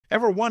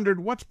Ever wondered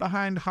what's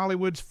behind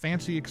Hollywood's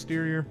fancy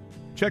exterior?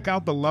 Check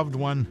out The Loved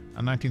One,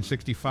 a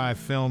 1965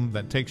 film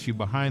that takes you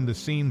behind the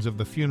scenes of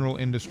the funeral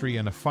industry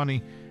in a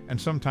funny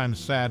and sometimes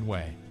sad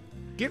way.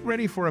 Get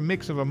ready for a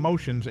mix of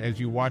emotions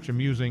as you watch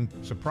amusing,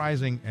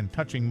 surprising, and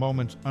touching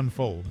moments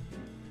unfold.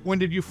 When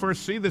did you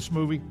first see this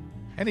movie?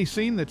 Any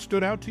scene that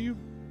stood out to you?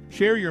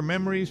 Share your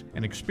memories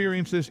and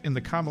experiences in the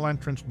comment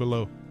entrance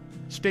below.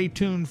 Stay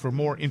tuned for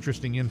more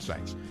interesting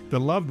insights. The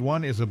Loved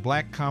One is a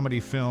black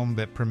comedy film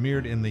that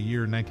premiered in the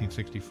year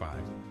 1965.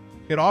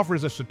 It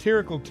offers a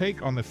satirical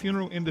take on the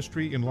funeral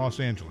industry in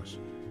Los Angeles.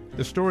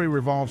 The story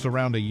revolves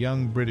around a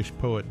young British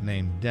poet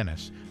named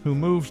Dennis, who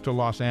moves to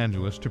Los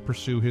Angeles to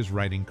pursue his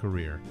writing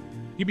career.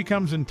 He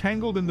becomes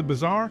entangled in the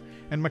bizarre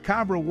and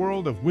macabre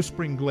world of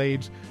Whispering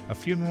Glades, a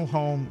funeral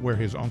home where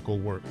his uncle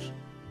works.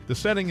 The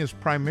setting is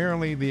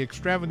primarily the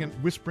extravagant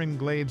Whispering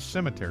Glades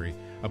Cemetery,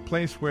 a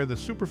place where the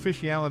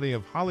superficiality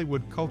of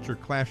Hollywood culture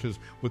clashes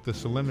with the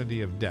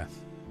solemnity of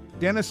death.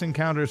 Dennis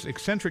encounters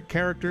eccentric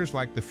characters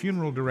like the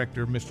funeral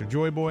director, Mr.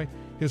 Joyboy,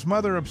 his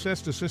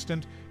mother-obsessed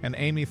assistant, and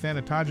Aimee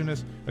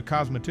Thanatogenous, a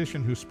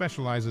cosmetician who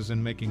specializes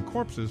in making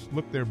corpses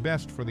look their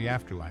best for the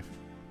afterlife.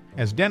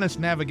 As Dennis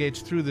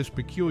navigates through this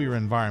peculiar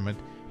environment,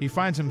 he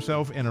finds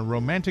himself in a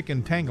romantic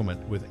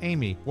entanglement with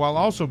Aimee while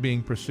also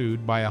being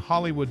pursued by a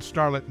Hollywood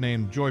starlet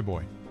named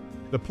Joyboy.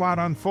 The plot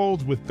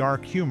unfolds with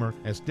dark humor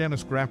as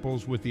Dennis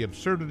grapples with the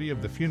absurdity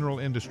of the funeral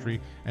industry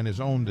and his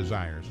own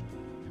desires.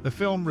 The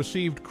film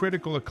received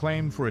critical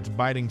acclaim for its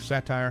biting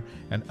satire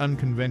and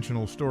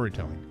unconventional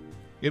storytelling.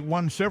 It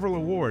won several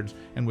awards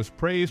and was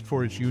praised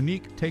for its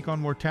unique take on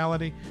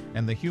mortality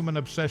and the human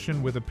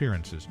obsession with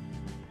appearances.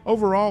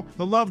 Overall,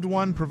 The Loved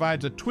One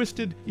provides a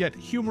twisted yet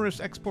humorous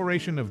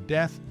exploration of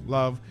death,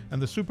 love,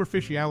 and the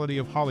superficiality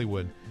of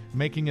Hollywood,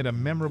 making it a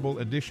memorable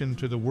addition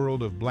to the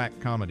world of black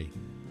comedy.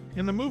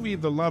 In the movie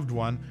The Loved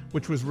One,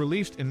 which was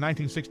released in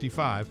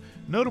 1965,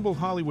 notable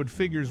Hollywood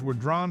figures were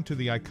drawn to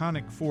the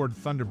iconic Ford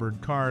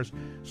Thunderbird cars,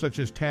 such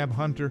as Tab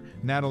Hunter,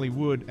 Natalie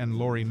Wood, and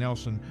Lori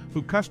Nelson,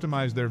 who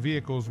customized their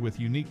vehicles with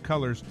unique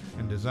colors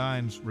and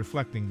designs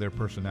reflecting their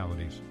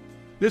personalities.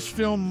 This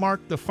film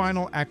marked the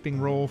final acting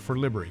role for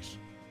Liberace.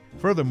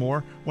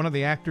 Furthermore, one of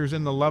the actors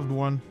in The Loved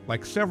One,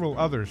 like several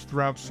others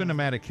throughout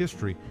cinematic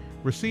history,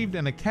 received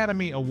an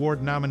Academy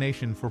Award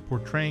nomination for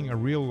portraying a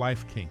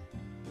real-life king.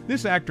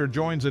 This actor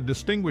joins a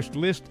distinguished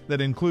list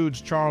that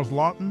includes Charles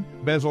Laughton,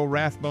 Basil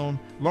Rathbone,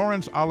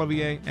 Laurence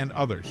Olivier, and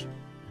others.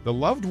 The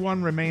Loved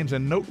One remains a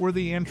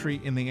noteworthy entry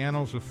in the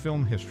annals of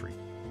film history.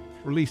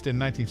 Released in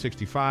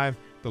 1965,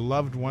 The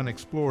Loved One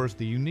explores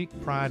the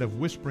unique pride of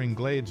Whispering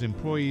Glades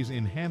employees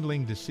in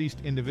handling deceased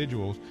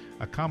individuals,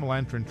 a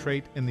common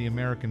trait in the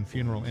American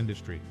funeral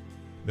industry.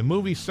 The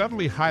movie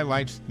subtly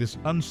highlights this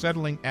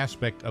unsettling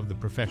aspect of the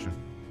profession.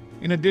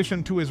 In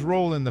addition to his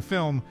role in the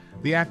film,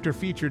 the actor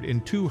featured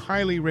in 2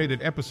 highly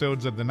rated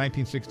episodes of the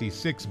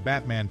 1966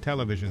 Batman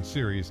television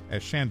series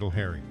as Shandle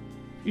Harry.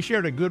 He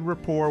shared a good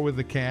rapport with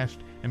the cast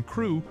and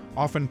crew,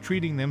 often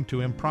treating them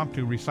to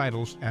impromptu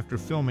recitals after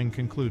filming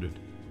concluded.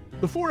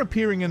 Before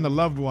appearing in The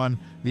Loved One,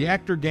 the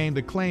actor gained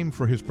acclaim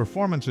for his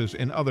performances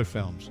in other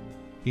films.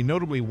 He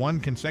notably won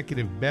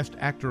consecutive Best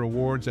Actor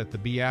awards at the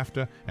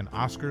BAFTA and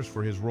Oscars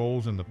for his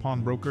roles in The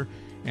Pawnbroker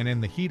and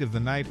In the Heat of the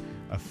Night,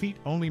 a feat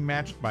only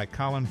matched by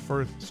Colin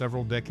Firth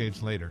several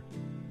decades later.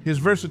 His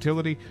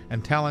versatility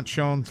and talent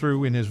shone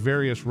through in his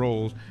various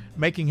roles,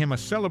 making him a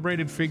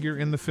celebrated figure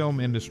in the film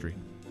industry.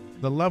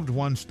 The Loved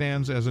One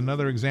stands as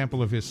another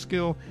example of his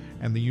skill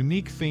and the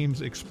unique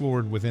themes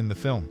explored within the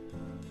film.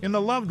 In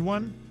The Loved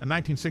One, a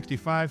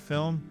 1965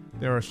 film,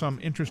 there are some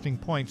interesting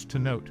points to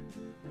note.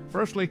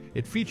 Firstly,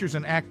 it features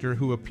an actor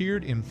who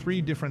appeared in 3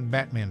 different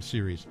Batman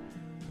series.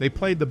 They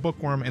played the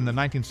Bookworm in the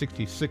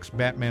 1966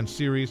 Batman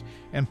series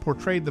and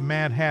portrayed the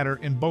Mad Hatter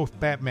in both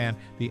Batman,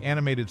 the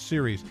animated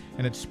series,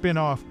 and its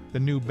spin-off, The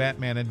New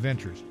Batman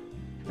Adventures.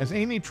 As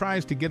Aimee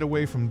tries to get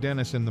away from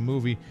Dennis in the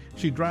movie,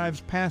 she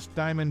drives past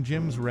Diamond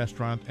Jim's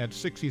restaurant at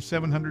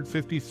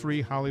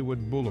 6753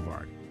 Hollywood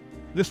Boulevard.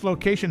 This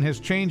location has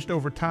changed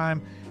over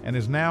time and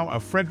is now a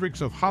Fredericks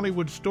of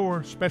Hollywood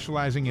store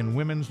specializing in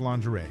women's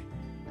lingerie.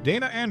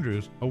 Dana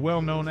Andrews, a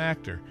well-known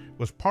actor,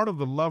 was part of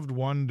The Loved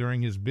One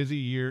during his busy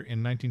year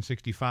in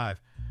 1965.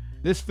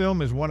 This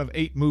film is one of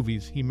 8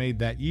 movies he made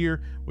that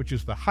year, which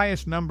is the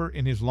highest number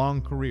in his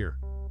long career.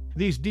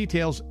 These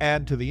details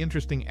add to the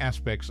interesting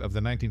aspects of the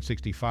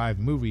 1965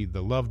 movie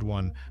The Loved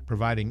One,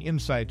 providing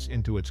insights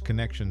into its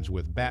connections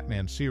with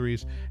Batman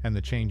series and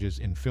the changes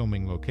in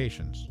filming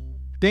locations.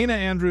 Dana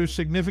Andrews'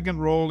 significant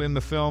role in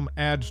the film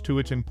adds to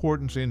its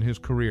importance in his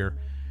career.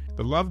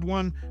 The Loved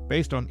One,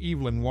 based on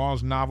Evelyn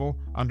Waugh's novel,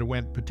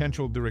 underwent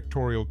potential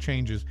directorial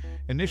changes,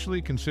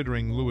 initially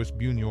considering Louis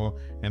Buñuel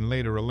and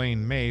later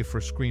Elaine May for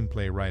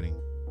screenplay writing.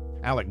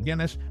 Alec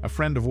Guinness, a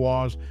friend of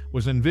Waugh's,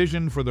 was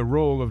envisioned for the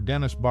role of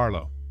Dennis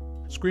Barlow.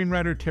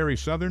 Screenwriter Terry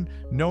Southern,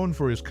 known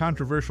for his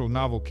controversial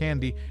novel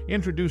Candy,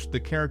 introduced the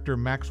character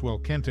Maxwell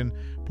Kenton,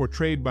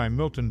 portrayed by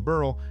Milton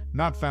Berle,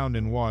 not found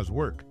in Waugh's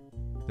work.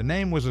 The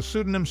name was a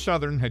pseudonym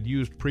Southern had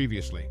used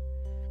previously.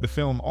 The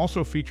film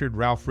also featured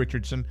Ralph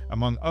Richardson,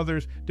 among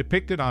others,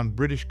 depicted on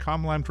British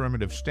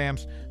commemorative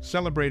stamps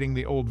celebrating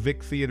the Old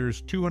Vic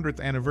Theatre's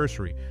 200th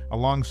anniversary,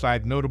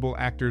 alongside notable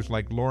actors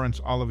like Laurence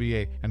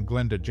Olivier and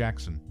Glenda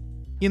Jackson.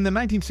 In the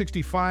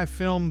 1965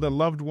 film The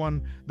Loved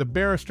One, the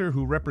barrister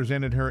who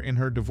represented her in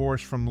her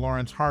divorce from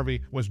Lawrence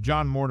Harvey was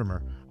John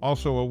Mortimer,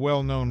 also a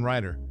well-known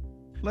writer.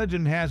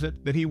 Legend has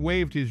it that he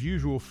waived his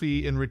usual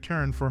fee in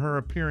return for her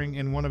appearing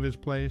in one of his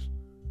plays.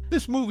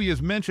 This movie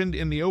is mentioned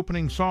in the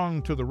opening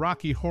song to the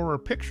Rocky Horror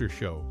Picture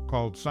Show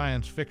called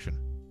Science Fiction.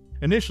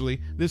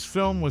 Initially, this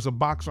film was a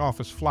box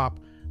office flop,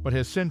 but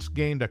has since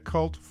gained a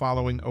cult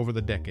following over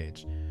the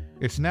decades.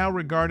 It's now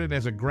regarded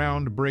as a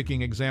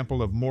groundbreaking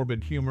example of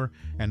morbid humor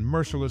and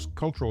merciless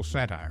cultural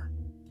satire.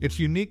 Its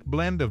unique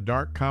blend of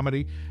dark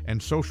comedy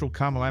and social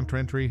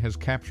commentary has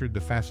captured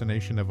the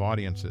fascination of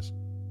audiences.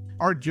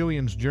 Art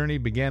Gillian's journey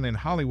began in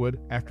Hollywood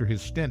after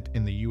his stint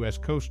in the U.S.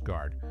 Coast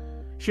Guard.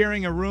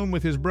 Sharing a room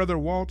with his brother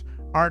Walt,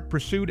 Art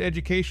pursued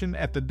education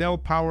at the Del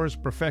Powers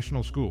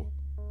Professional School.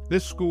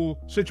 This school,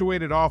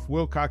 situated off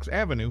Wilcox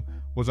Avenue,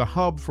 was a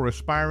hub for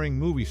aspiring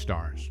movie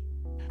stars.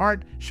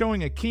 Art,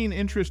 showing a keen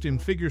interest in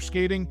figure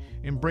skating,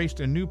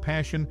 embraced a new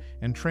passion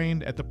and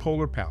trained at the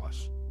Polar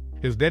Palace.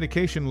 His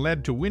dedication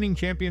led to winning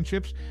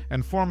championships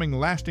and forming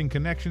lasting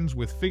connections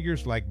with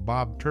figures like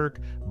Bob Turk,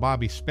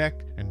 Bobby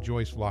Speck, and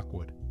Joyce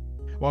Lockwood.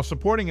 While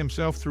supporting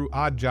himself through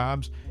odd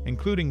jobs,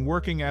 including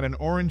working at an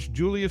Orange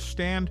Julius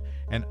stand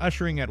and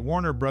ushering at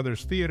Warner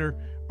Brothers Theater,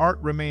 Art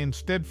remained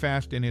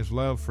steadfast in his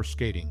love for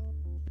skating.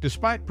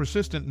 Despite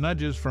persistent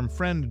nudges from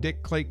friend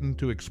Dick Clayton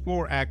to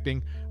explore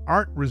acting,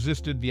 Art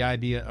resisted the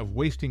idea of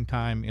wasting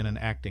time in an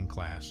acting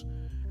class.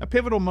 A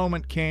pivotal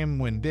moment came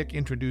when Dick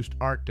introduced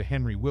Art to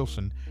Henry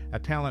Wilson, a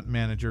talent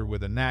manager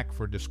with a knack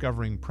for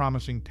discovering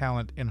promising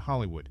talent in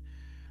Hollywood.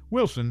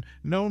 Wilson,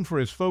 known for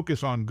his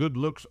focus on good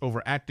looks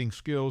over acting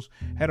skills,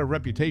 had a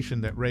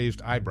reputation that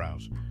raised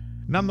eyebrows.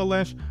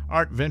 Nonetheless,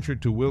 Art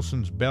ventured to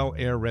Wilson's Bel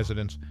Air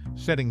residence,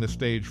 setting the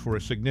stage for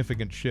a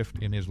significant shift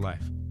in his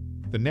life.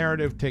 The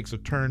narrative takes a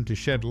turn to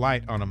shed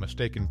light on a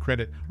mistaken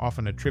credit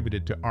often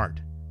attributed to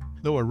Art.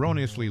 Though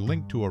erroneously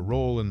linked to a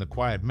role in The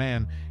Quiet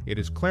Man, it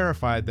is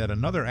clarified that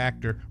another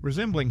actor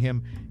resembling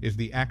him is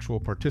the actual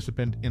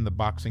participant in the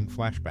boxing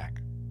flashback.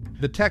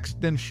 The text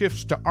then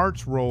shifts to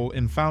Art's role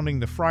in founding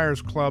the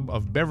Friars Club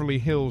of Beverly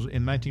Hills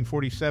in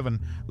 1947,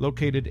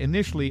 located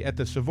initially at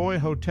the Savoy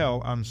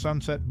Hotel on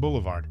Sunset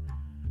Boulevard.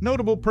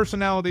 Notable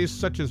personalities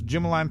such as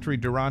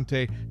Jimilantri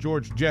Durante,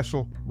 George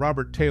Jessel,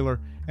 Robert Taylor,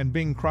 and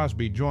Bing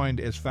Crosby joined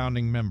as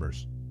founding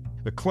members.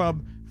 The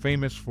club,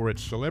 famous for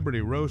its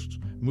celebrity roasts,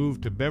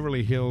 moved to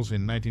Beverly Hills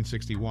in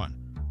 1961.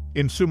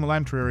 In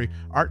Sumilantry,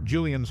 Art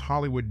Gillian's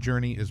Hollywood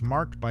journey is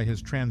marked by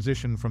his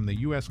transition from the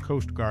U.S.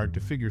 Coast Guard to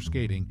figure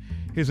skating,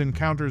 his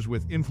encounters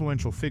with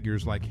influential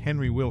figures like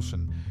Henry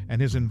Wilson,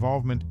 and his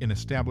involvement in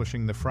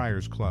establishing the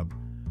Friars Club.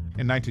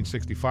 In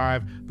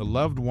 1965, The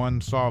Loved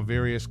One saw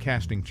various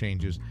casting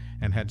changes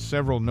and had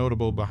several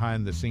notable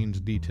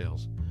behind-the-scenes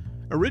details.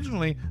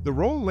 Originally, the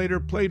role later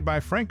played by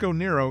Franco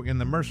Nero in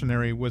The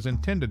Mercenary was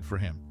intended for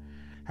him.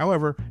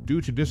 However, due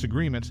to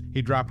disagreements,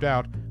 he dropped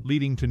out,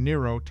 leading to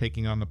Nero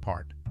taking on the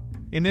part.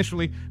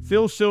 Initially,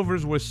 Phil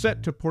Silvers was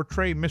set to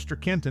portray Mr.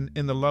 Kenton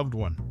in The Loved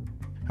One.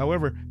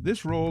 However,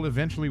 this role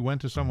eventually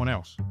went to someone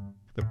else.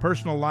 The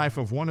personal life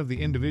of one of the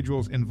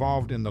individuals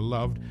involved in The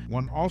Loved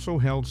One also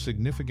held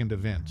significant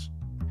events.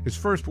 His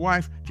first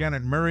wife,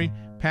 Janet Murray,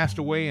 passed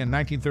away in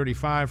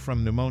 1935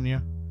 from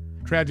pneumonia.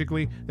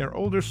 Tragically, their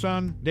older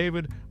son,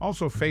 David,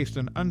 also faced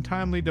an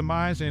untimely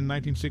demise in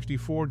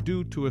 1964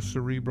 due to a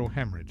cerebral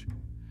hemorrhage.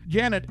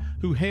 Janet,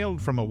 who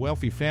hailed from a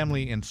wealthy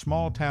family in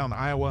small-town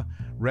Iowa,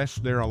 rests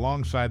there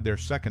alongside their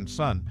second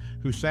son,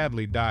 who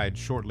sadly died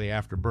shortly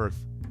after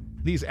birth.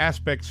 These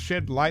aspects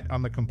shed light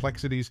on the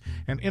complexities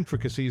and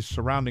intricacies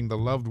surrounding The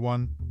Loved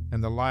One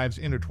and the lives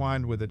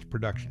intertwined with its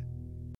production.